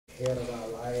head of our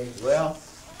life. Well,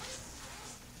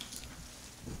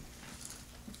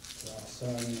 To our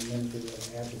son in the ministry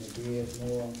that Anthony Gibbs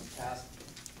more.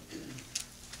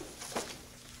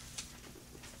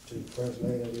 To the first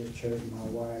lady of this church, my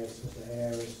wife, Sister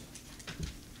Harris.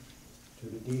 To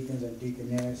the deacons and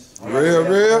deaconess.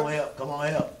 real. Come on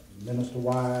help. Minister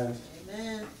Wise.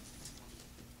 Amen.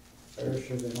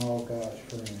 Urshers and all God's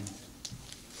friends.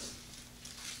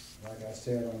 Like I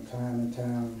said, on time and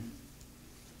time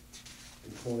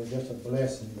before, it's just a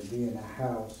blessing to be in the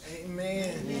house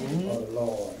Amen. of the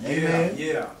Lord. Amen.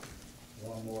 Yeah.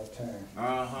 One more time.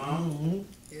 Uh-huh.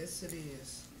 Yes, it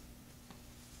is.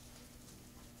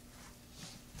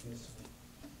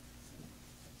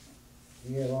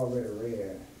 We have already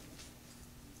read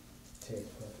text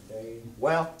for today,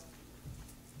 Well.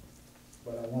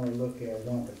 but I want to look at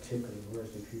one particular verse,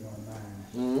 if you don't mind.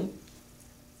 Mm-hmm.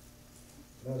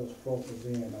 Let us focus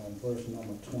in on verse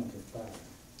number 25.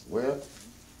 Well.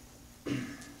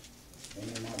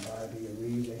 And in my Bible it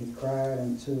reads, and he cried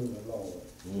unto the Lord,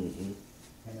 Mm-hmm.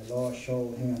 and the Lord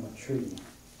showed him a tree,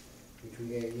 which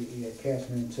he had cast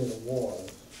into the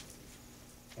waters,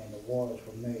 and the waters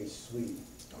were made sweet,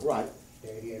 All right.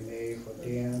 that he had made for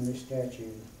them a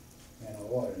statute and an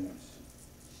ordinance.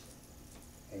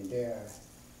 And there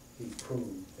he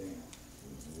proved them.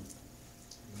 You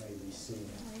may be seated.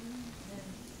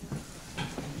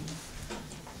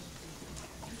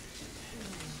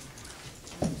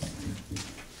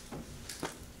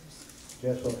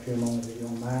 Just for a few moments, if you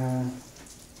don't mind,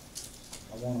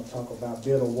 I want to talk about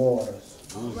bitter waters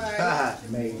Right.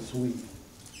 made sweet.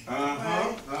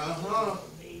 Uh-huh. Uh-huh.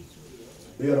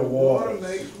 Bitter Water waters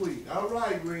made sweet. All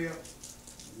right, Real.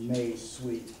 made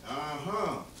sweet.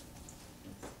 Uh-huh.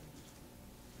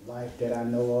 Life that I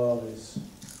know of is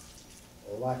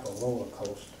like a roller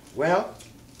coaster. Well.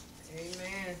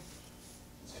 Amen.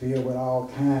 It's filled with all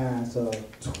kinds of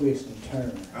twists and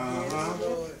turns. Uh-huh. Yes,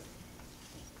 Lord.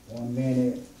 1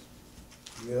 minute,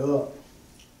 you're up.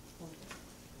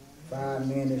 5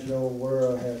 minutes, your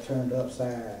world has turned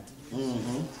upside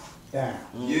Mm-hmm. down.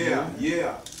 Yeah,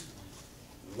 yeah.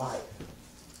 Life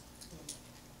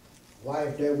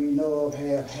that we know of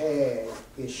have had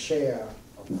its share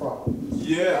of problems,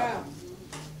 Yeah.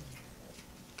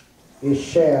 its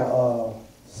share of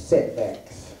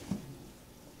setbacks,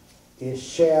 its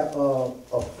share of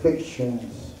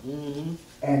afflictions Mm-hmm.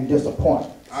 and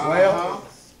disappointments. Uh-huh.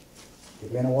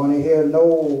 If anyone in here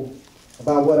know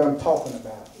about what I'm talking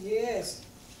about, Yes.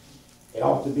 it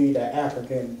ought to be the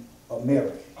African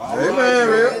American, All Amen, right,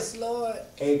 Real. Yes, Lord.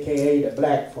 aka the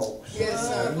black folks. Yes,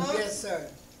 sir. Yes, sir.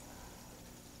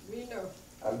 We know.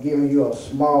 I'm giving you a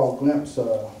small glimpse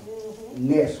of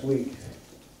next week's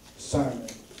sermon,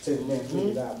 since next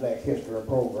week is our Black History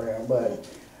program. But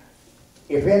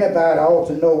if anybody ought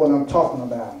to know what I'm talking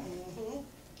about,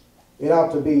 it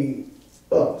ought to be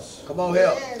us. Come on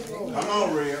help. Yes, Lord. Come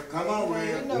on, Real. Come on,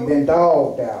 Real. We've been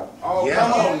dogged out, Oh, Yeah.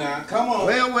 come on now. Come on.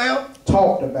 Well.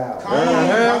 talked about, Come on.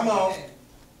 Come on.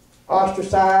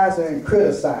 ostracized and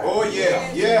criticized. Oh,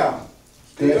 yeah. Yeah.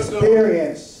 The Still do.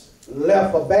 experience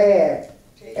left a bad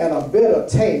and a bitter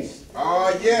taste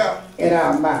Oh, yeah. in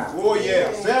our mouth. Oh,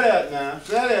 yeah. Say that now.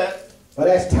 Say that. But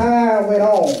as time went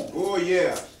on, Oh,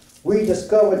 yeah. we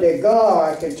discovered that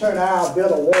God can turn our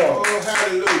bitter water Oh,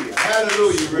 hallelujah.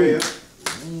 Hallelujah, Real.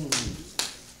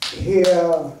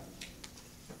 here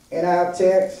in our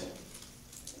text.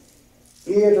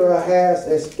 Israel has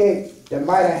escaped the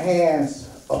mighty hands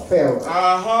of Pharaoh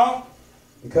Uh-huh.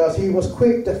 because he was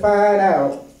quick to find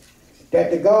out that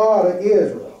the God of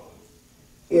Israel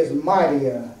is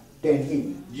mightier than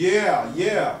he. Yeah,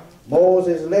 yeah.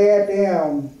 Moses led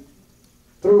them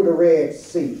through the Red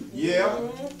Sea Yeah.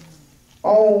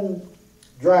 on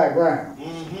dry ground.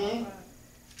 Mm-hmm.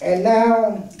 And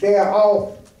now they are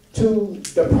off to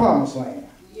the promised land.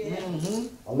 Mm-hmm.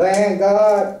 A land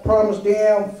God promised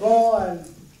them flowing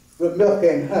with milk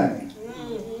and honey.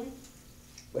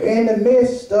 But in the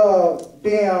midst of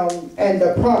them and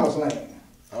the promised land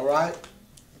All right.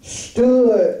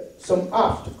 stood some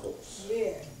obstacles.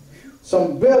 Yeah.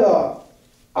 Some bitter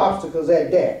obstacles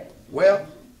at that. Well.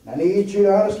 I need you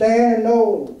to understand and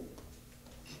know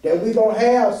that we're going to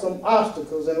have some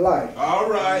obstacles in life. All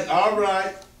right. All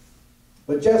right.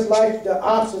 But just like the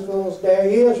obstacles that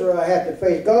Israel had to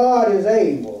face, God is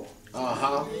able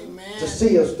Uh-huh. Amen. to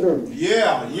see us through.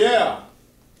 Yeah, yeah.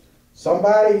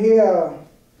 Somebody here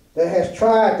that has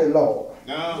tried the Lord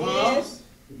Uh-huh. Yes.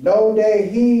 know that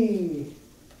He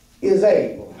is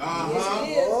able, Uh-huh.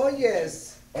 Oh,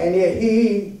 yes. and that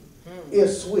He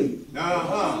is sweet.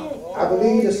 Uh-huh. I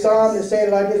believe the psalmist said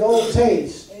it like this: "Oh,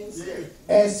 taste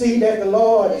and see that the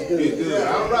Lord is Be good. good.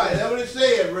 All right. That's what it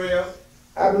said, Rev.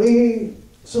 I believe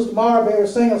Sister Marbury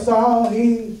sing a song,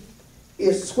 He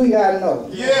is Sweet, I Know.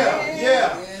 Yeah,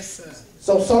 yeah. Yes, sir.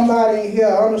 So somebody in here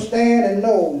understand and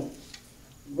know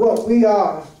what we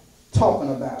are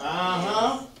talking about.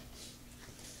 Uh-huh.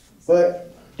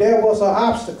 But there was an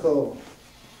obstacle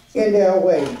in their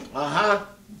way. Uh-huh.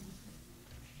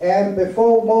 And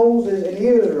before Moses and the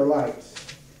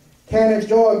Israelites can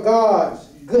enjoy God's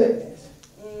goodness,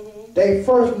 they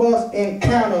first must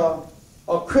encounter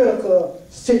a critical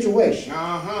situation.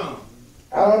 Uh-huh.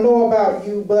 I don't know about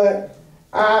you, but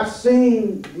I've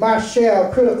seen my share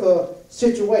of critical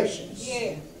situations.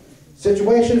 Yeah.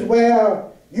 Situations where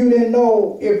you didn't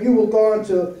know if you were going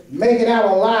to make it out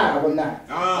alive or not.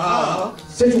 Uh-huh.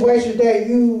 Situations that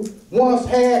you once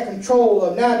had control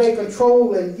of, now they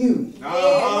controlling you.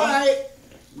 Uh-huh.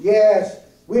 Yes,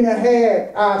 we done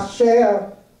had our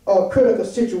share of critical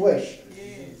situations.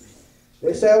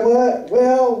 They said, what?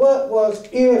 Well, what was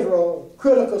Israel's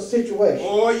critical situation?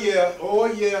 Oh, yeah. Oh,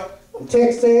 yeah. The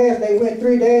text says they went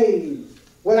 3 days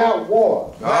without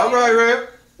water. All right, Rev.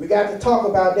 We got to talk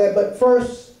about that, but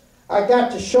first I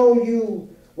got to show you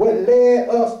what led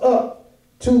us up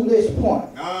to this point.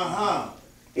 Uh-huh.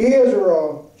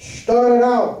 Israel started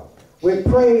out with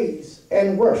praise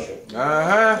and worship.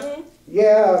 Uh-huh.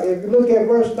 Yeah, if you look at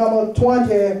verse number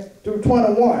 20 through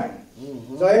 21.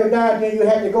 So every now and then you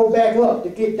have to go back up to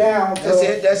get down to That's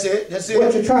it, that's it, that's what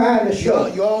it. you're trying to show.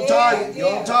 You're on target,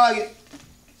 you're on target.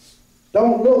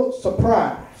 Don't look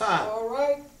surprised. Huh. All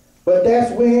right. But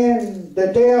that's when the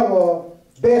devil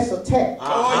best attack.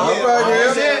 Oh, yeah. All right,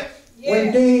 That's Rev. it. When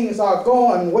Yeah. things are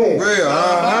going well. Real,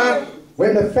 uh-huh.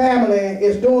 When the family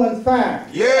is doing fine.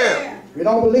 Yeah. If you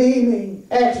don't believe me,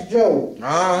 ask Job.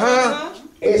 Uh-huh.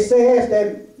 It says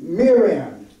that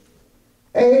Miriam,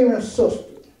 Aaron's sister,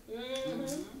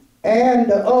 and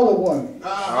the other woman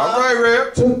All right,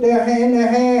 Rev. took their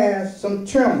hands some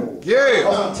timbrels, or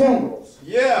Yeah. some timbrels,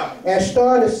 Yeah. and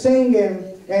started singing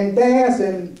and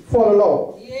dancing for the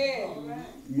Lord. Yeah.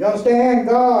 You understand?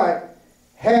 God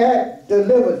had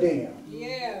delivered them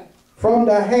Yeah. from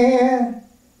the hand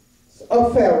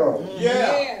of Pharaoh.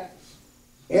 Yeah.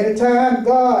 Anytime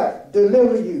God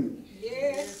delivers you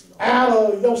Yes. out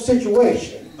of your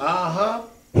situation, Uh-huh.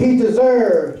 He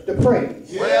deserves the praise.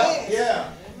 Yeah. Yeah.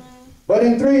 But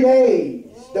in 3 days,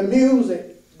 the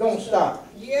music gonna stop.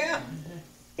 Yeah.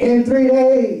 In 3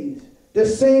 days, the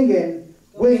singing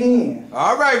will end.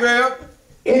 All right, Rev.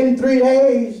 In 3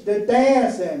 days, the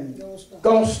dancing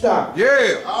gonna stop.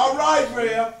 Yeah. All right,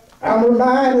 Rev. I'm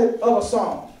reminded of a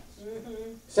song.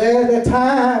 Says that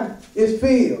time is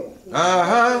filled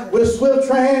Uh-huh. with swift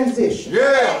transition.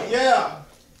 Yeah. Yeah.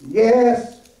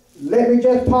 Yes, let me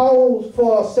just pause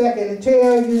for a second and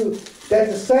tell you that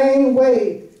the same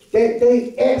way that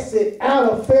they exit out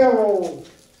of Pharaoh's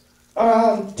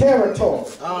territory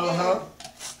Uh-huh.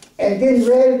 and getting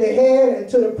ready to head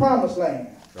into the promised land,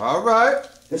 All right.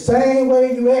 the same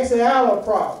way you exit out of a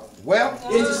problem, Well,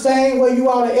 it's the same way you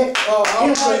ought to enter All right,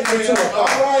 into a Rev. All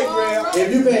problem. right, Rev.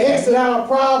 If you can exit out of a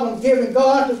problem, giving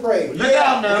God the praise. look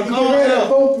out now. When you Come get on ready to now.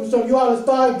 go through something, you ought to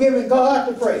start giving God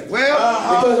the praise. Well,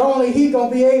 Because only He gonna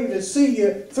be able to see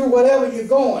you through whatever you're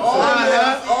going Oh, through.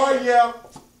 yeah. Oh, yeah.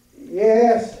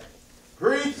 Yes,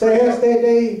 Preach, says Rev. that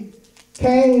they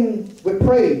came with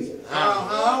praises.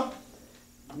 Uh-huh.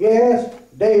 Yes,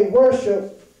 they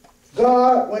worshiped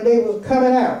God when they was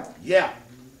coming out. yeah.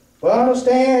 But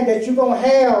understand that you're gonna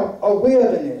have a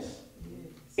wilderness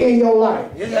in your life.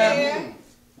 It Yeah. happened.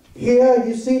 Here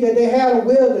you see that they had a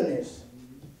wilderness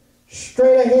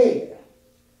straight ahead.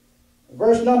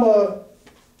 Verse number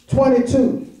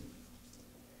 22.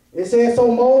 It says,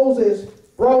 so Moses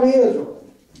brought Israel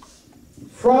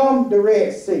from the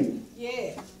Red Sea,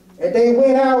 Yeah. and they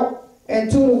went out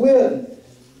into the wilderness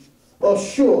of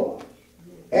Shur.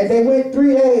 And they went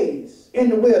 3 days in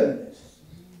the wilderness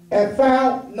and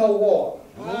found no water.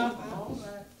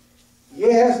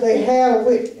 Yes, they had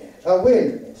a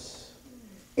wilderness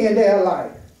in their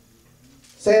life.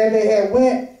 Said they had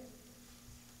went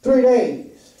 3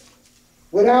 days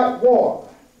without water.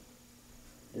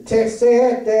 The text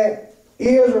said that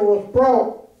Israel was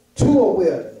brought to a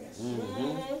wilderness.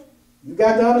 You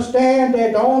got to understand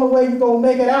that the only way you're going to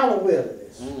make it out of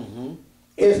wilderness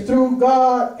is through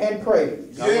God and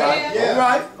praise. Yeah. Yeah. All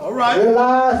right. All right.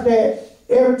 Realize that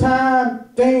every time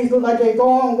things look like they're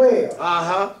going well,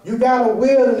 Uh-huh. you got a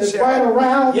wilderness Sure. right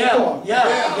around the Yeah. corner. Yeah.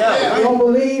 If Yeah. you don't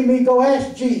believe me, go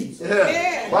ask Jesus. Yeah.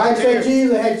 Yeah. Right? Said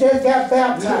Jesus had just got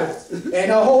baptized,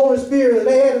 and the Holy Spirit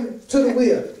led him to the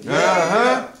wilderness.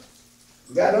 Uh-huh.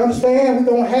 You got to understand,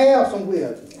 we're going to have some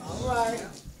wilderness. All right.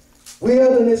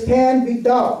 Wilderness can be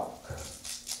dark.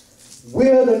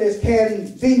 Wilderness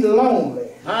can be lonely.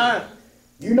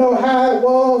 You know how it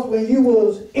was when you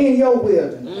was in your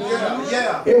wilderness.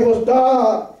 Yeah. It was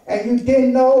dark and you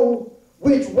didn't know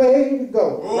which way to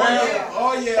go. Oh yeah.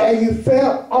 Oh yeah. And you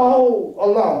felt all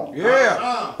alone.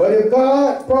 Yeah. But if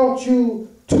God brought you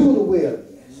to the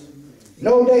wilderness,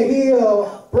 know that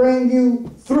He'll bring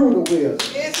you through the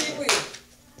wilderness. Yes, He will.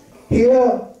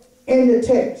 Here in the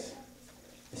text,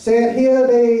 it said here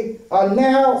they are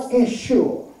now in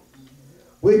Shur,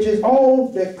 which is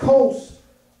on the coast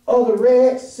of the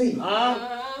Red Sea,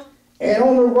 and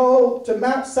on the road to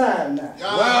Mount Sinai.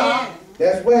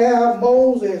 That's where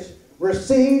Moses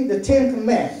received the 10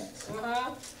 Commandments.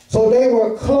 So they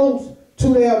were close to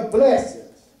their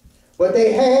blessings, but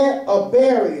they had a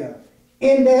barrier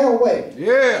in their way.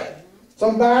 Yeah.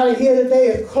 Somebody here today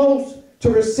is close to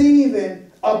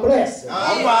receiving a blessing,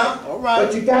 All right. All right.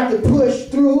 but you got to push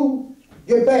through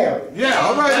your barrier. Yeah.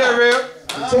 All right there, Rev.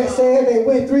 The text said they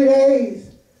went 3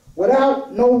 days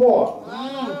without no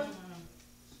water.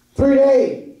 3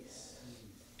 days.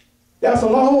 That's a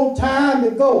long time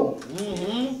to go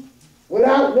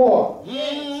without water.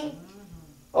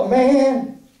 A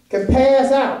man can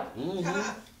pass out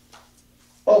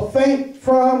or faint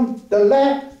from the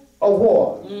lack of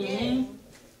water. You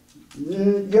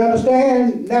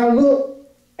understand? Now look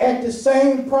at the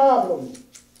same problem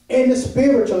in the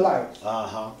spiritual life.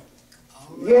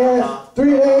 Yes,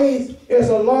 3 days is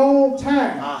a long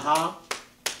time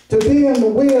to be in the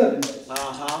wilderness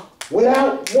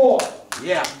without water.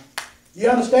 Yeah. You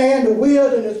understand? The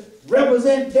wilderness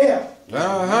represents death,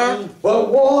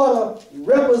 but water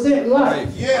represents life.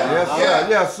 Yeah.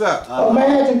 Yes, sir.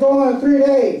 Imagine going 3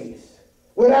 days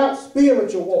without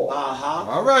spiritual water.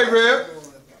 All right, Rev.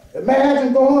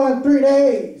 Imagine going 3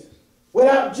 days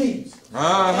without Jesus. So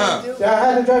I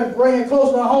had to try to bring it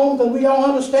closer to home because we don't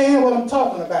understand what I'm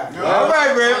talking about. All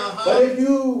right, Rev. But if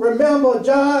you remember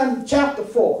John chapter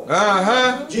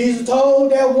 4, Jesus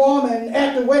told that woman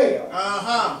at the well,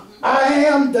 I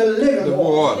am the living The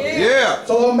water. water. Yeah.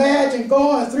 So imagine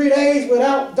going 3 days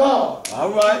without God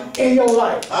All right. in your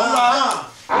life.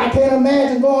 I can't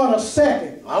imagine going a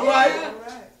second All right.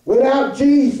 without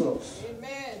Jesus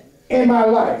Amen. in my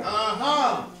life.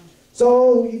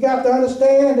 So you got to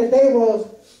understand that they was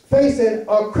facing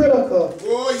a critical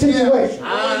situation.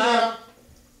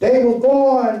 They was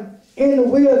going in the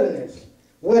wilderness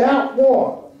without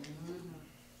water.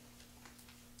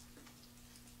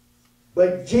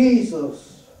 But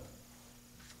Jesus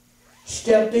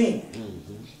stepped in.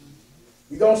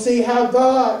 You're going to see how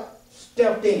God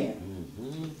stepped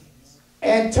in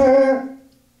and turned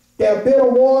their bitter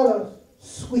waters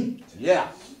sweet. Yeah.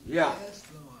 Yeah. Yes,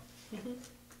 Lord.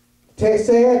 Text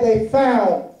said they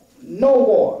found no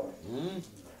water.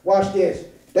 Watch this.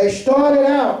 They started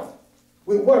out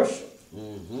with worship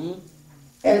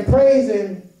and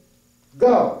praising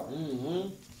God.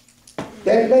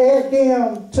 That led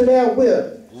them to their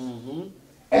wilderness.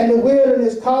 And the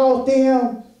wilderness caused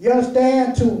them, you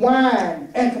understand, to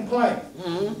whine and complain.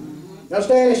 You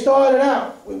understand? They started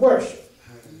out with worship.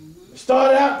 They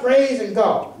started out praising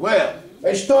God. Well.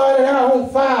 They started out on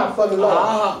fire for the Lord.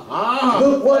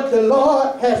 Look what the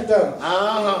Lord has done.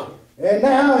 And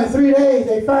now in 3 days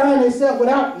they find themselves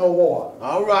without no water.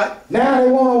 All right. Now they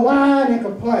want to whine and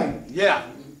complain. Yeah.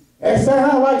 That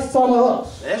sounds like some of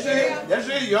us. That's it. That's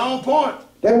it. You're on point.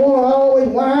 They want to always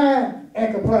whine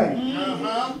and complain.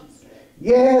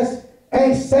 Yes,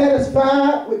 ain't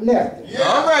satisfied with nothing.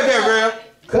 All right there, Rev.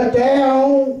 Cut the air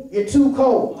on, you're too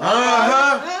cold. You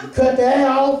cut the air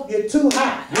off, you're too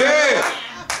hot. Yeah.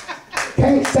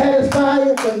 Can't satisfy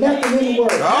you for nothing in the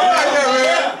world. All right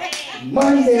there, Rev.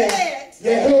 Monday,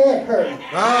 your head hurt.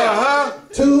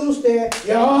 Tuesday,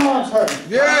 your arms hurt.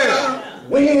 Yeah.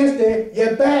 Wednesday,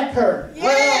 your back hurt.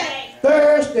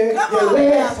 Thursday, your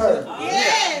legs hurt.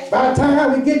 By the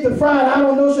time we get to Friday, I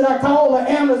don't know, should I call the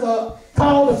ambulance or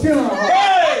call the funeral home?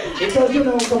 Because, you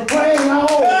know, complaining all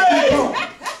keep on.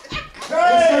 It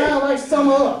sounds like some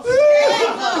of us.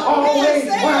 Always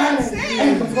whining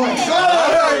and complaining.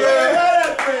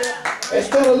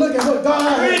 Instead of looking what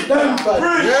God has done for you.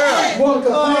 Yeah. You want to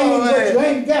complain but you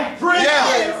ain't got.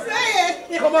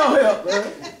 Yeah. Come on here.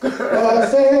 I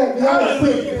said, we ought to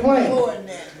quit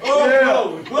complaining.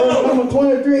 Verse number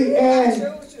 23, and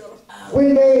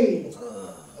when they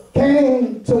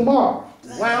came to Mark,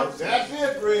 Well, That's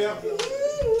it, Rev.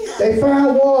 they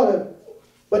found water,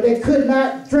 but they could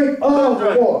not drink of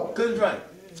the water. couldn't drink.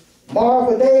 Mark,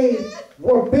 for they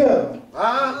were bitter.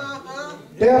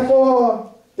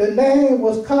 Therefore, the name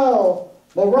was called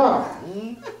Marah.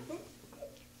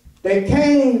 They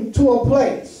came to a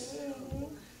place,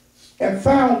 and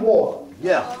found water.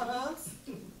 Yeah.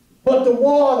 But the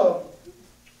water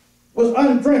was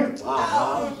undrinkable.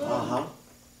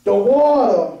 The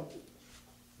water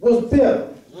was bitter.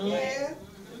 Yeah.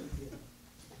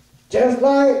 Just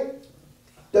like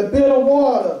the bitter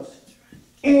waters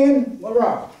in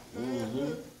Morocco.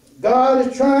 God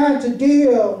is trying to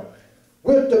deal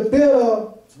with the bitter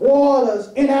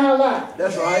waters in our life.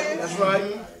 That's right. That's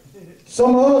right.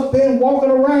 Some of us been walking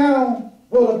around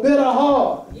with a bitter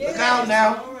heart Yeah. Look out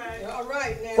now. All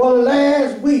right now. for the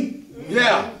last week,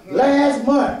 Yeah. last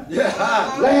month, Yeah.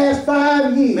 last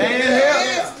 5 years. Man, yeah.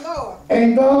 Yes, Lord.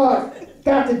 And God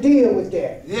got to deal with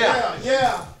that. Yeah.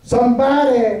 Yeah.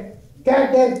 Somebody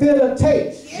got that bitter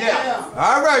taste Yeah.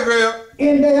 All right, Rev.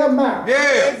 in their mouth.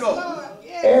 Yeah. Go. Lord.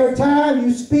 Yes. Every time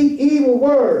you speak evil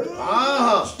words,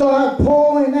 start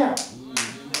pouring out.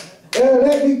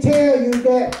 Let me tell you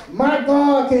that my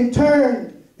God can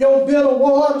turn your bitter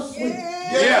water sweet.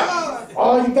 Yes, Lord.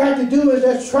 All you got to do is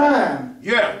just try him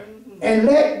Yeah. and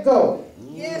let go.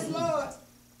 Yes, Lord.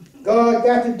 God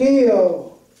got to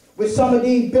deal with some of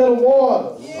these bitter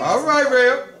waters All right,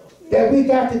 Rev. that we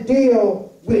got to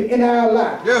deal with in our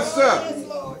life. Yes, sir. Yes,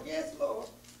 Lord. Yes, Lord.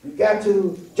 We got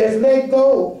to just let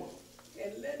go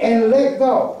and let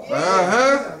go.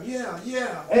 Uh-huh. Yeah. Yeah.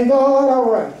 And God, all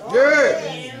right.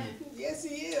 Yeah. Yes,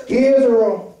 He is.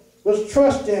 Israel was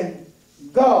trusting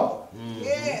God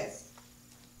Yes.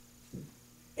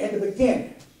 in the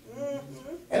beginning.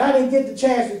 And I didn't get the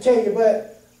chance to tell you,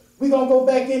 but we're going to go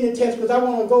back in the text because I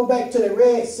want to go back to the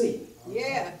Red Sea.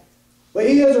 Yeah. But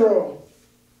Israel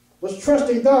was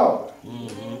trusting God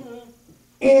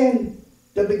in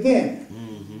the beginning.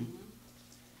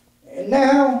 And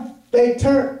now they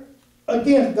turned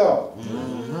against God.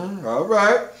 All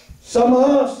right. Some of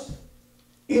us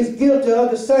is guilty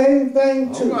of the same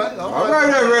thing too. All right,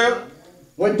 now, Rev.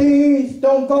 When things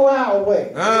don't go our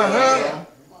way, Uh-huh.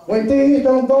 when things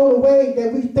don't go the way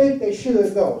that we think they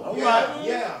should go, All right.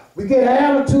 Yeah. we get an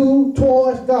attitude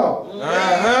towards God.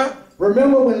 Uh-huh.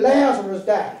 Remember when Lazarus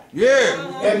died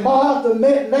Yeah. and Martha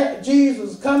met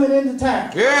Jesus coming into town.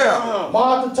 Yeah.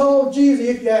 Martha told Jesus,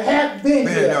 if you had been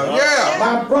Man, here, yeah.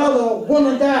 my brother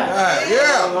wouldn't have died.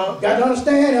 Yeah. Got to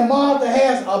understand that Martha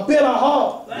has a bitter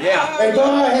heart. Yeah. And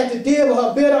God had to deal with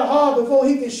her bitter heart before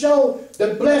he could show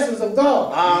the blessings of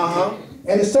God.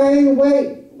 And the same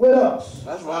way with us.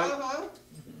 That's right.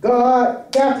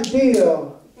 God got to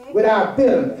deal with our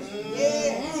bitterness.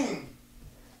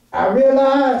 I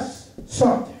realized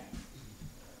something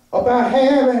about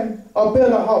having a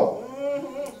bitter heart.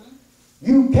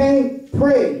 You can't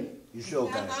pray You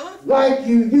sure can. like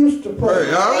you used to pray.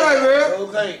 Hey, all right, Rev.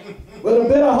 Okay. With a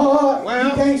bitter heart, Well.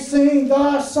 you can't sing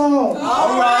God's song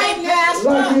All right.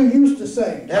 like you used to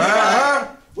sing. That's right. Uh-huh.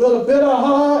 With a bitter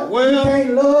heart, you Well.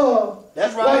 can't love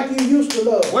That's right. like you used to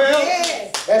love. Well. Yes.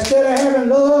 Instead of having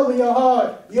love in your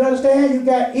heart, you understand you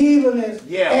got evilness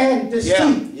Yeah. and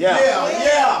deceit. Yeah. Yeah.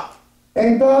 Yeah.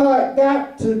 And God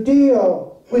got to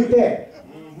deal with that.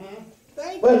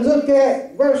 Thank you. But look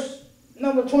at verse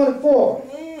number 24.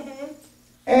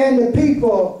 And the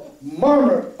people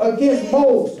murmured against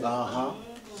Moses,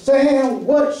 saying,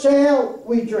 what shall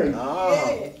we drink?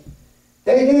 Yeah.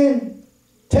 They didn't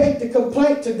take the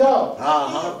complaint to God,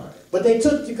 but they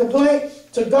took the complaint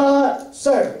to God's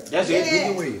servant. That's it. Get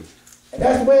your will. And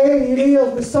that's the way it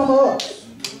is with some of us.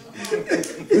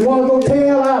 We want to go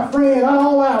tell our friend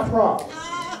all our problems.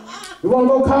 We want to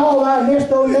go call our next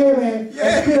door neighbor and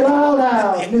spill all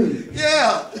our news.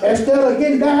 Yeah. Instead of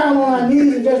getting down on our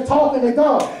knees and just talking to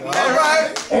God All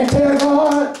right. and tell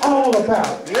God all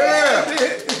about it. Yeah.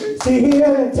 See, here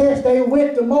in the text, they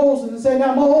went to Moses and said,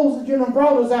 now Moses, you done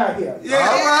brought us out here. All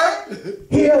right.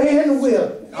 Here in the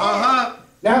wilderness.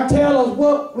 Now tell us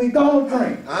what we gonna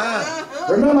drink.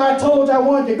 Remember I told you I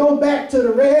wanted to go back to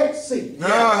the Red Sea.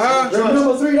 Uh-huh.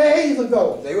 Remember 3 days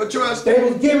ago, They were trust. they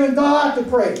was giving God the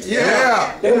praise.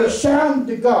 Yeah. They were shouting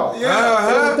to God. They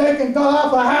Uh-huh. were thanking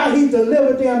God for how he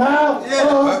delivered them out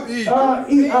of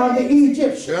the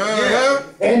Egyptians. Uh-huh.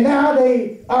 And now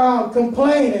they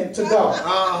complaining to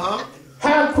God.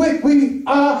 How quick we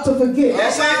are to forget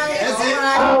That's it. That's it.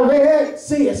 our Red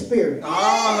Sea experience.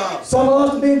 Some of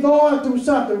us have been going through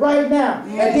something right now.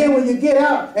 And then when you get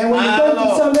out and when you go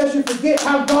through something else, you forget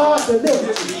how God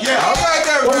delivered you. Yeah. All right,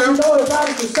 there, Don't you Rev. know if I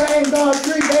was the same God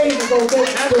 3 days ago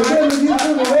that delivered you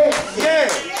through the Red Sea? Yeah.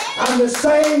 I'm the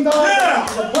same God that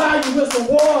can supply you with some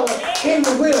water in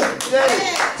the wilderness.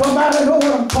 Yeah. Somebody know what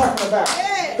I'm talking about.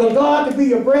 Because God can be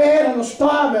your bread on a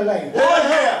starving land.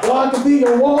 Yeah. God can be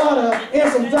your water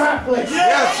in some dry places.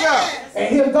 Yes, sir.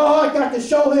 And his God got to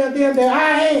show him then that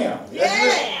I am.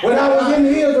 When I was in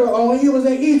Israel, or when you was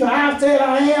in Egypt, I said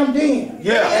I am then.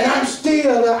 Yeah. And I'm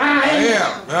still the I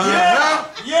am.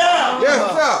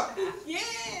 Yes, sir.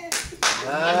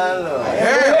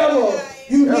 Whatever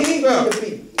you need me to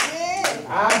be.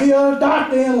 I'll be a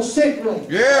doctor in a sick room.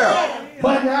 Yeah.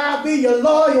 But I'll be your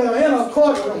lawyer in a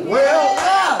courtroom.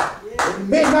 Well, In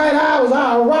midnight hours,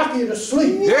 I'll rock you to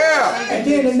sleep. yeah. And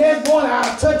then the next morning,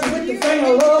 I'll touch you with the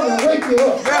finger of love and wake you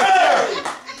up. Yes,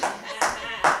 sir.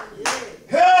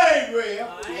 Hey, Ray.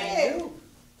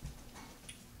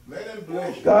 Let him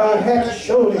bless you. God had to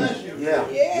show them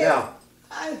Yeah.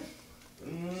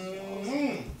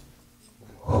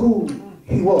 who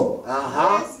he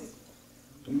was.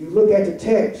 When you look at the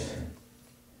text,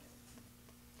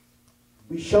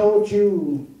 we showed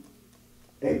you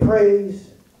their praise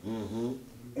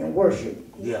and worship.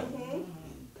 Yeah.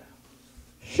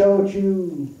 Showed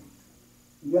you,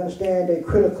 you understand, their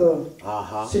critical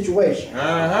situation.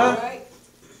 But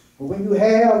when you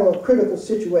have a critical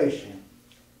situation,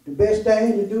 the best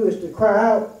thing to do is to cry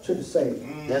out to the Savior.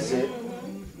 That's it.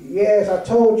 Yes, I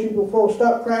told you before,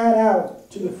 stop crying out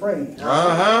to your friends.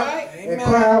 And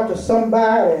cry out to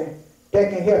somebody that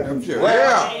can help you.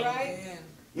 Yeah.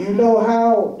 You know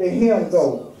how the hymn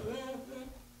goes.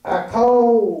 I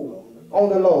called on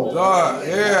the Lord, Lord,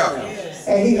 yeah.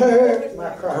 and he heard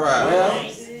my cry,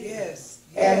 Right.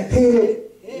 and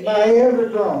pitied my every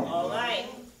groan.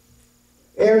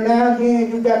 Every now and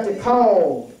then you got to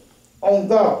call on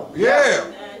God. Yeah.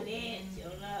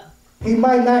 He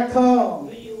might not come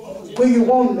where you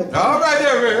want him to come. All right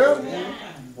there, Bill.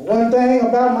 One thing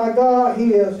about my God,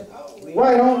 he is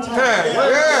right on time.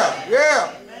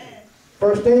 Yeah.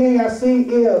 First thing I see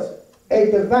is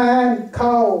a divine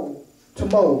call to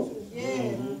Moses.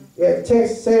 Yeah, the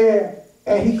text said,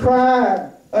 and he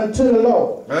cried unto the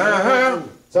Lord.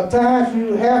 Sometimes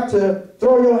you have to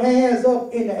throw your hands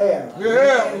up in the air.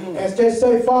 Yeah. And just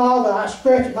say, Father, I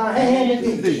stretch my hand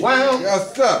to thee. Wow.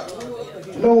 Yes,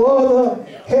 sir. No other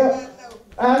help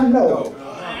I know.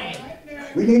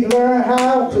 We need to learn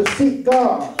how to seek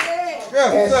God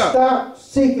Yes, and sir. stop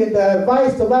seeking the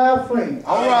advice of our friends.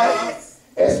 All right.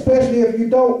 Especially if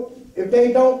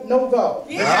they don't know God. All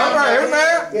right,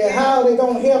 amen. Yeah, how are they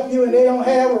gonna help you and they don't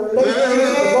have a relationship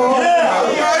with God?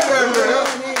 All right there, Bill.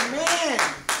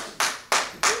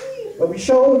 But we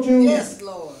showed you. Yes,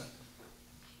 Lord.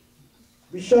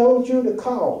 We showed you the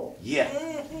call. Yeah.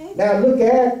 Now look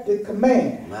at the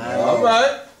command. All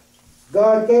right.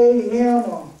 God gave him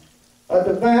a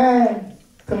divine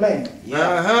command.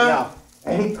 Yeah.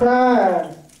 And he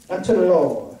cried unto the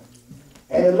Lord.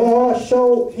 And the Lord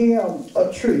showed him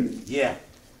a tree, Yeah.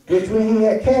 which when he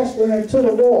had cast it into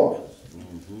the waters,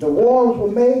 the waters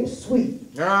were made sweet.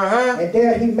 And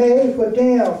there he made for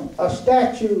them a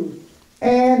statue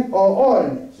and an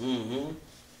ordinance.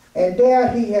 And there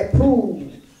he had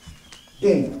proved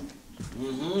them.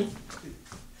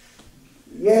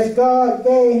 Yes, God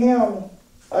gave him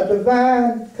a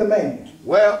divine command.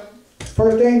 Well.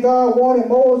 First thing God wanted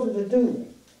Moses to do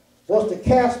was to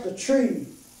cast the tree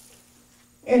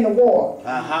in the water.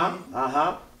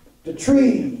 The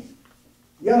tree,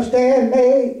 you understand,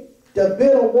 made the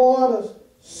bitter waters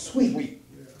sweet.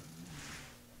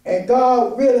 And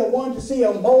God really wanted to see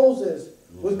if Moses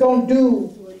was going to do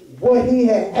what he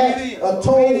had asked or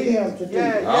told him to do.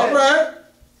 All right.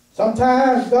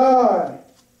 Sometimes God,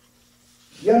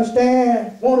 you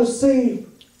understand, want to see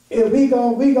if we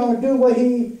gonna do what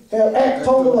he has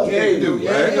told us to do.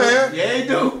 Amen. Yeah, he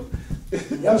do.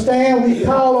 You understand? We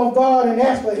call on God and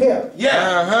ask for help.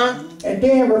 Yeah. And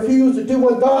then refuse to do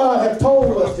what God has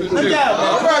told us to do. Look out.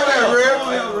 All right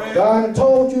there, Bill. God has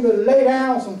told you to lay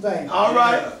down some things. All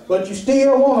right. But you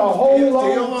still want to hold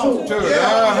on to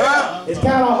it. It's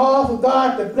kind of hard for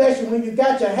God to bless you when you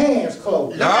got your hands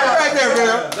closed. All right there,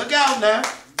 Bill. Look out now.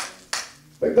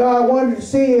 But God wanted to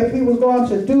see if he was going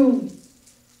to do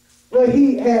what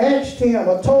he had asked him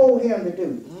or told him to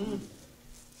do.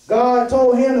 God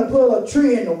told him to put a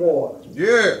tree in the water.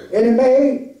 Yeah. And it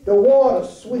made the water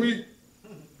sweet.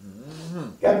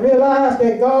 Got to realize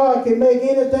that God can make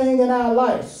anything in our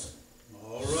lives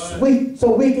sweet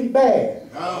so we can bear.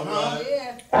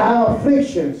 Our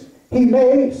afflictions, he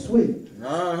made sweet.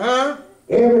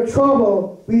 Every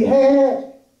trouble we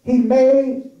had, he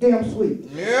made them sweet.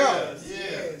 Yeah.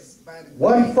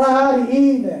 One Friday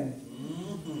evening,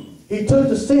 he took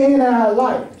the sin in our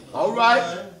life All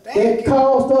right. that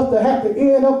caused us to have to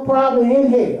end up probably in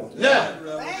hell Yeah.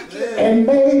 and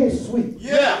made it sweet.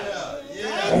 Yeah.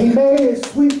 And he made it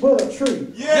sweet with a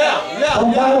tree.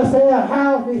 Somebody say,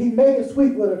 how did he make it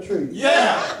sweet with a tree?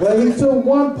 Well, he took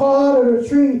one part of the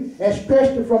tree and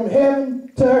stretched it from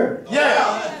heaven to earth.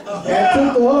 And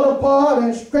took the other part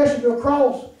and stretched it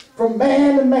across from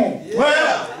man to man.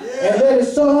 And let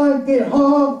his son get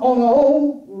hung on an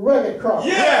old rugged cross.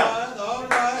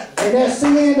 And that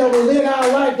sin that was in our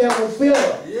life that was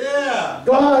bitter,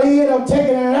 God ended up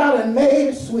taking it out and made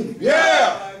it sweet.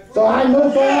 So I know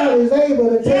God is able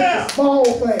to take the small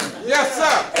things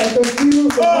and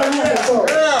confuse the wonderful.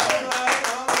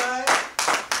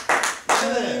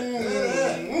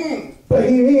 But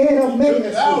he ended up making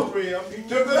it sweet. He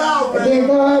took it out, And then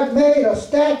God made a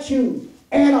statue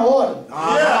and an ordinance.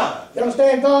 You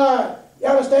understand, God? You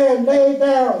understand, laid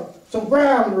down some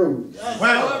ground rules.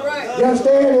 You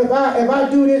understand, if I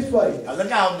do this for you, Now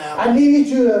look out now. I need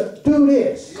you to do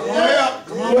this. Come on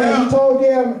Well, he now. told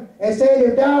them and said,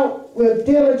 if thou wilt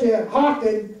diligently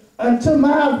hearken unto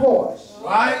my voice.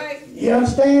 Right? You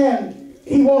understand?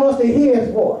 He wants us to hear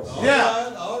his voice.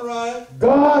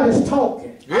 God is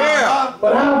talking.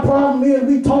 But our problem is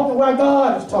we talking while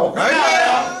God is talking.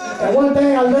 And one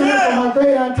thing I learned from my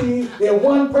great auntie, if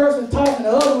one person talking,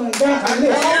 the other one got to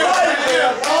listen.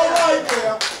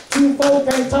 Two folks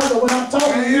can't talk, but when I'm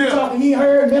talking, you talking, you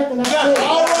heard nothing I said.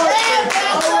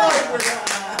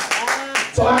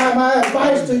 So my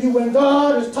advice to you, when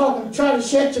God is talking, try to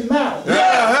shut your mouth.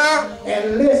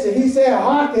 And listen, he said,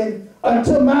 hearken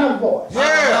unto my voice.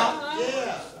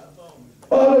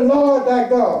 Of the Lord thy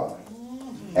God.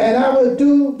 And I will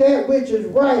do that which is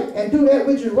right, and do that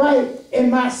which is right in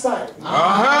my sight.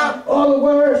 Other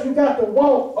words, you got to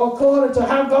walk according to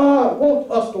how God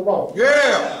wants us to walk. You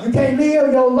can't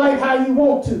live your life how you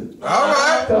want to.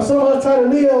 Because some of us try to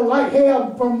live like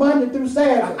hell from Monday through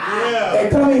Saturday. They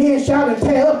come in here and shout and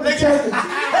tear up the church and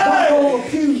walk over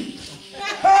pews.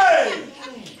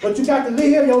 But you got to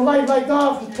live your life like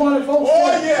God for 24/7.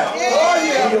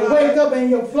 When you wake up and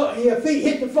your feet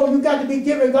hit the floor, you got to be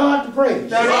giving God the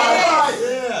praise.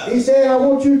 He said, I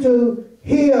want you to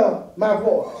hear my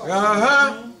voice.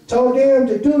 Told them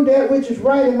to do that which is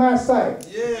right in my sight.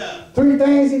 3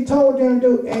 things he told them to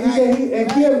do. And he said,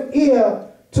 and give ear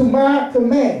to my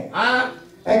command.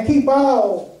 And keep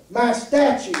all my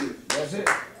statutes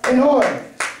in order.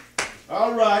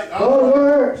 Those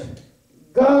words,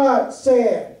 God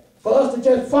said for us to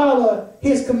just follow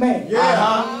his command.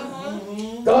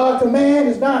 God's command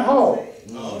is not hard.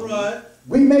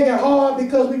 We make it hard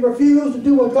because we refuse to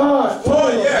do what God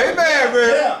told us.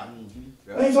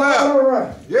 Ain't God all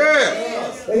right?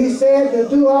 But he said to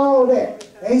do all that.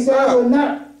 And he said, I will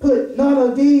not put none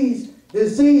of these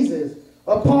diseases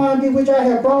upon thee which I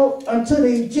have brought unto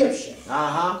the Egyptians.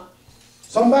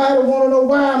 Somebody want to know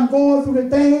why I'm going through the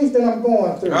things that I'm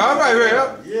going through.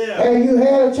 Have you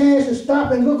had a chance to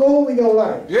stop and look over your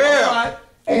life?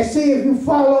 And see if you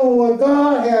follow what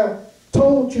God has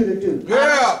told you to do.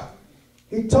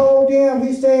 He told them,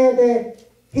 he said that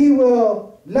he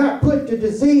will not put the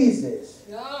diseases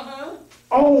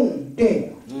on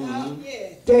them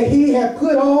that he had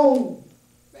put on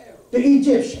the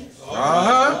Egyptians.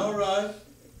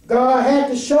 God had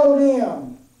to show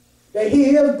them that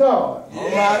he is God.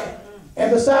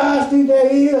 And besides thee, there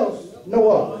is no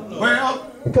other.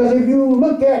 Because if you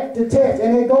look at the text,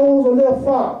 and it goes a little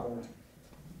farther,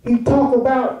 he talk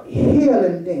about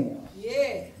healing them.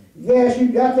 Yes, you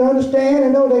got to understand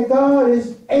and know that God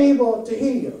is able to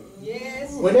heal.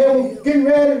 When they were getting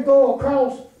ready to go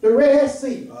across the Red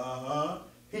Sea,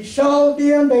 he showed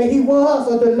them that he was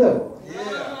a deliverer.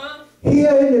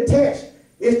 Here in the text,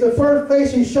 it's the first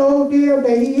place he showed them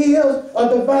that he is a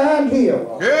divine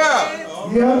healer.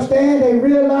 You understand? They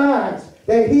realize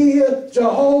that he is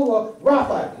Jehovah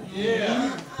Rapha.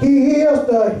 He is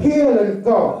the healing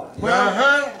God.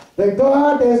 The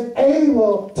God that's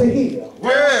able to heal.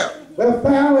 Well,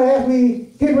 finally, as we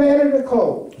get ready to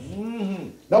close,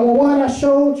 number one, I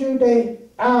showed you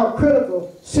our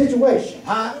critical situation.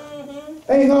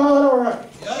 Ain't God all right?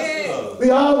 We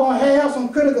all gonna have some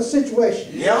critical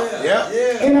situations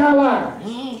in our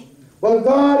lives. But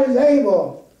God is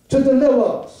able to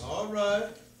deliver us.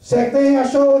 Second thing I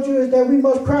showed you is that we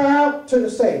must cry out to the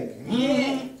Savior.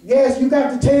 Yes, you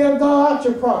got to tell God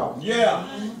your problem.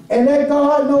 And let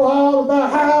God know all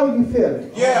about how you feeling.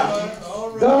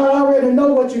 God already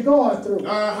know what you're going through.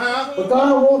 But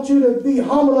God wants you to be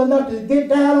humble enough to get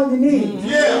down on your knees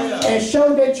and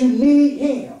show that you need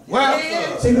him.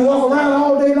 See, we walk around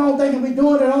all day long thinking we're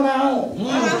doing it on our own.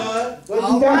 But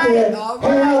you got to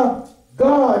have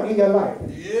God in your life.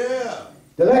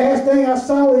 The last thing I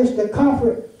saw is the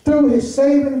comfort through his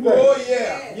saving grace.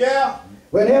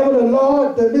 Whenever the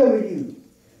Lord deliver you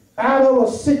out of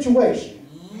a situation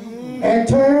and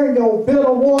turn your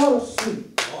bitter water sweet.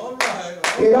 All right.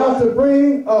 It ought to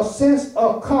bring a sense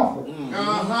of comfort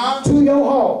to your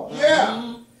heart.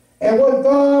 Yeah. And what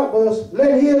God was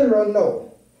letting Israel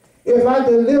know, if I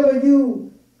deliver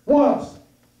you once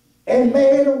and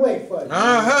made a way for you,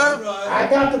 I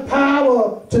got the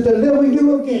power to deliver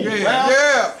you again.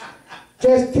 Yeah.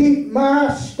 Just keep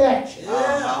my statute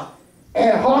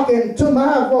and hearken to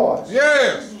my voice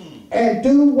Yes. and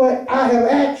do what I have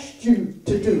asked you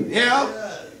to do. Yeah.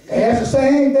 And that's the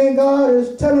same thing God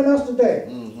is telling us today.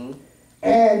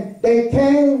 And they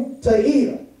came to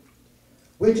Edom,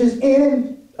 which is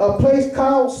in a place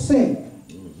called Sin,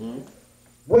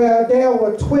 where there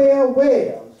were 12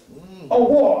 wells of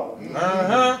water,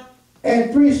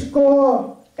 and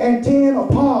 70 of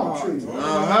palm trees. All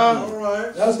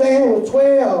right. You understand? There were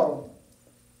 12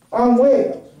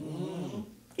 wells.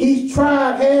 Each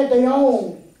tribe had their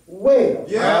own well.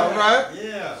 Yeah. All right.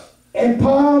 Yeah. And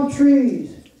palm trees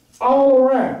all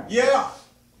around. Yeah.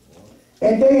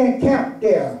 And they encamped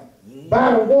there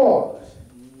by the waters.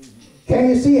 Can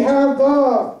you see how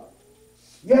God,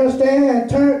 you understand,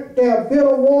 turned their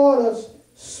bitter waters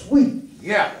sweet?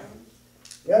 Yeah.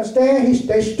 You understand?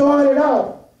 They started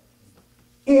off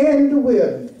in the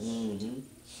wilderness.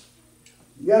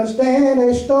 You understand?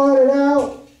 They started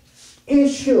out in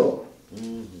Shur.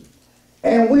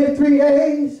 And went 3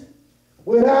 days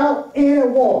without any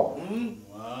water.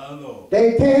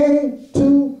 They came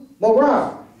to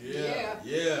Moriah,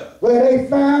 where they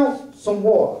found some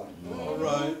water. All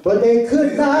right. But they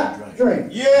could not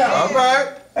drink. Yeah. All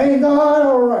right. Ain't God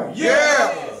all right?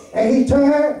 Yeah. And he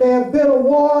turned their bitter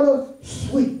water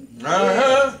sweet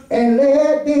and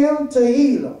led them to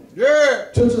Elam Yeah.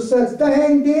 to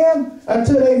sustain them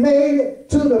until they made it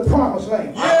to the promised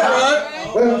land.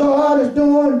 Yeah. Well, God is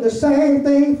doing the same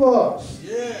thing for us.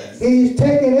 He's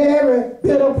taking every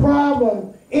bitter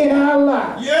problem in our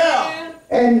lives Yeah.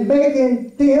 and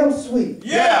making them sweet.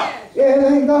 Yeah.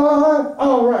 Yeah, ain't God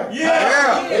all right?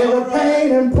 Yeah. Every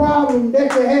pain and problem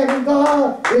that you have in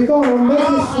God is going to make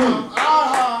it sweet.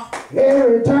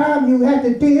 Every time you have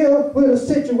to deal with a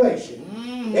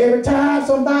situation, every time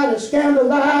somebody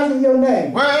scandalizing your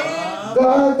name, Well.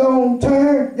 God gonna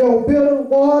turn your bitter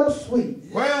water sweet.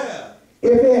 Well.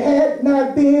 If it had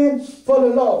not been for the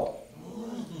Lord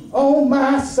on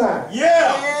my side,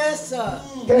 Yeah. Yes, sir.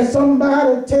 can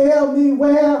somebody tell me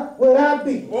where would I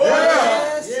be?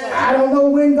 Yes, sir. I don't know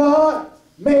when God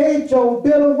made your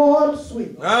bitter water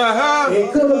sweet.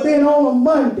 It could have been on a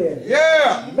Monday.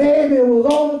 Yeah. Maybe it was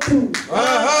on a Tuesday.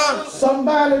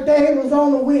 Somebody's day was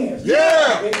on a Wednesday.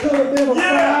 Yeah. It could have been a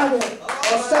Friday,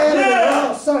 a Saturday,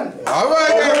 or a Sunday. All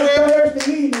right, Or there, a man.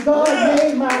 Thursday evening. God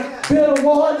made my bitter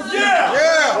water sweet.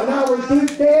 Yeah. When I was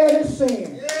deep dead in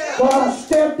sin, God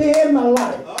stepped in my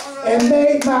life and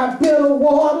made my bitter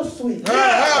water sweet.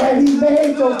 And he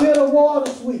made your bitter water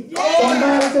sweet.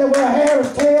 Somebody said, well,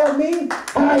 Harris, tell me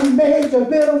how he made your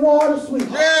bitter water sweet.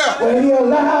 Yeah. When he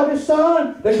allowed his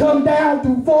son to come down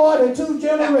through 42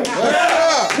 generations,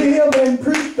 live and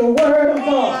preach the word of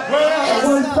God. And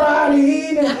one Friday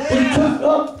evening, he took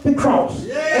up the cross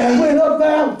and went up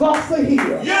there Golgotha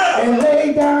Hill and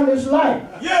laid down his life.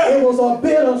 It was a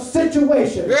bitter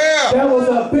situation. Yeah. There was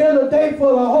a bitter day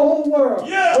for the whole world.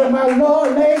 When my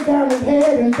Lord laid down his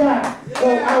head and died. So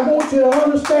I want you to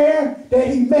understand that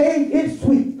he made it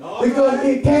sweet. Because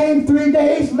it came 3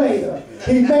 days later.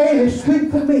 He made it sweet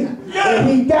for me. When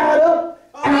he got up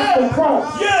at the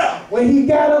cross. When he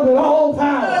got up with all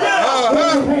power in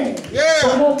his hand.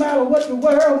 So no matter what the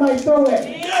world might throw at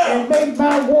me and make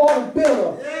my water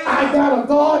bitter, I got a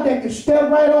God that can step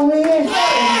right on in and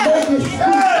make it sweet.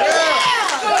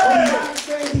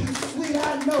 Sweet, I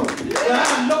know. But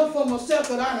I know for myself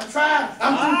that I done tried.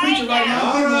 I'm through preaching right now.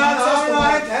 I'm giving you my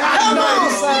testimony. I know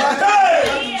this. I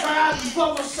tried for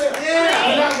myself.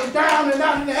 When I was down and I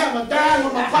didn't have a dime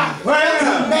in my pocket.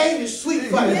 He made it sweet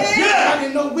for me. I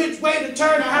didn't know which way to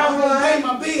turn and how I was going to pay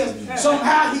my bills.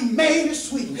 Somehow he made it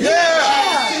sweet. I was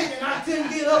sick and I couldn't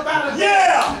get up out of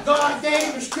bed. God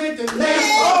gave me strength and lay. I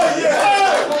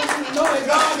want you to know that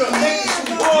God can make it sweet.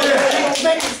 He's going to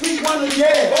make it sweet one of the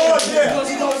days. Because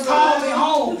he's going to call me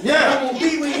home. I'm going to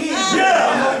be with him. I'm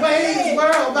going to wave his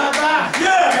world bye-bye.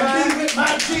 And be with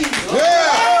my Jesus.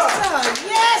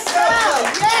 Yes, sir.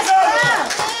 Yes, sir.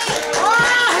 Oh,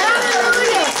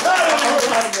 hallelujah.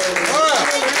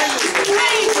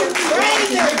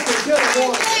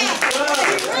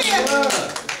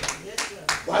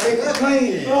 Why they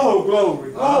complaining? Oh,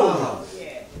 glory.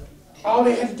 All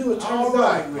they have to do is turn to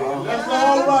God. That's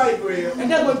all right, Will.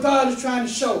 And that's what God is trying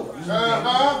to show us.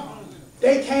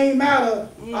 they came out of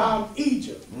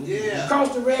Egypt. Yeah.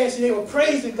 Across the Red Sea, they were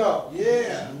praising God.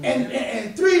 Yeah.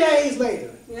 And 3 days later,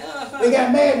 Yeah. they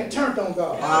got mad and turned on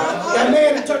God. Got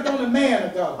mad and turned on the man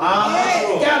of God.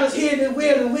 Got us here in the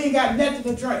wilderness and we ain't got nothing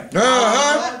to drink.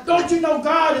 Don't you know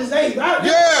God is able?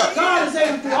 Yeah. God is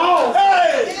able to do all.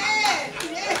 Hey!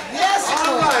 Yes,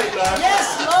 All Lord. right, man. Yes,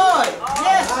 Lord.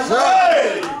 Yes, Lord.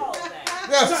 Hey!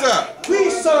 Yes, sir. We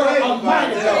serve a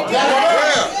mighty God.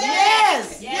 Yeah.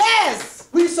 Yes. Yes.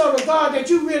 We serve a God that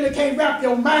you really can't wrap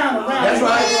your mind around. That's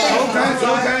right.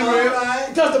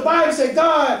 Because the Bible said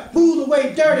God moved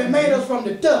away dirt and made us from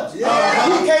the dust. Yeah.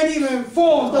 We can't even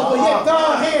form dust, but yet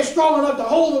God hands strong enough to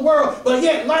hold the world, but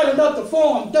yet light enough to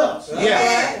form dust.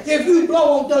 Yeah. If you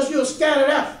blow on dust, you'll scatter it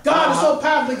out. God is so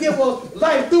powerful to give us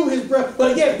life through his breath,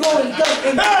 but yet blowing dust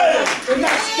and not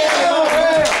scattering all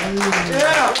around.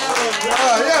 Yeah.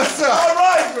 Yes, sir. All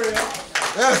right, friend.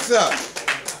 Yes, sir.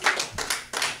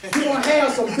 You're going to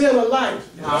have some bitter life,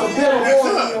 some bitter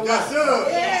water in your life.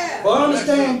 Yeah. But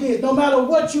understand this, no matter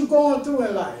what you're going through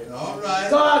in life, All right.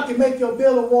 God can make your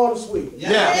bitter water sweet.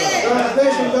 Yeah. God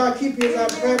bless you, God keep you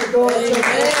as I pray the door. Amen.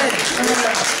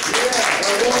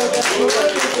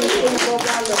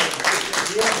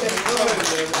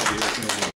 Yeah.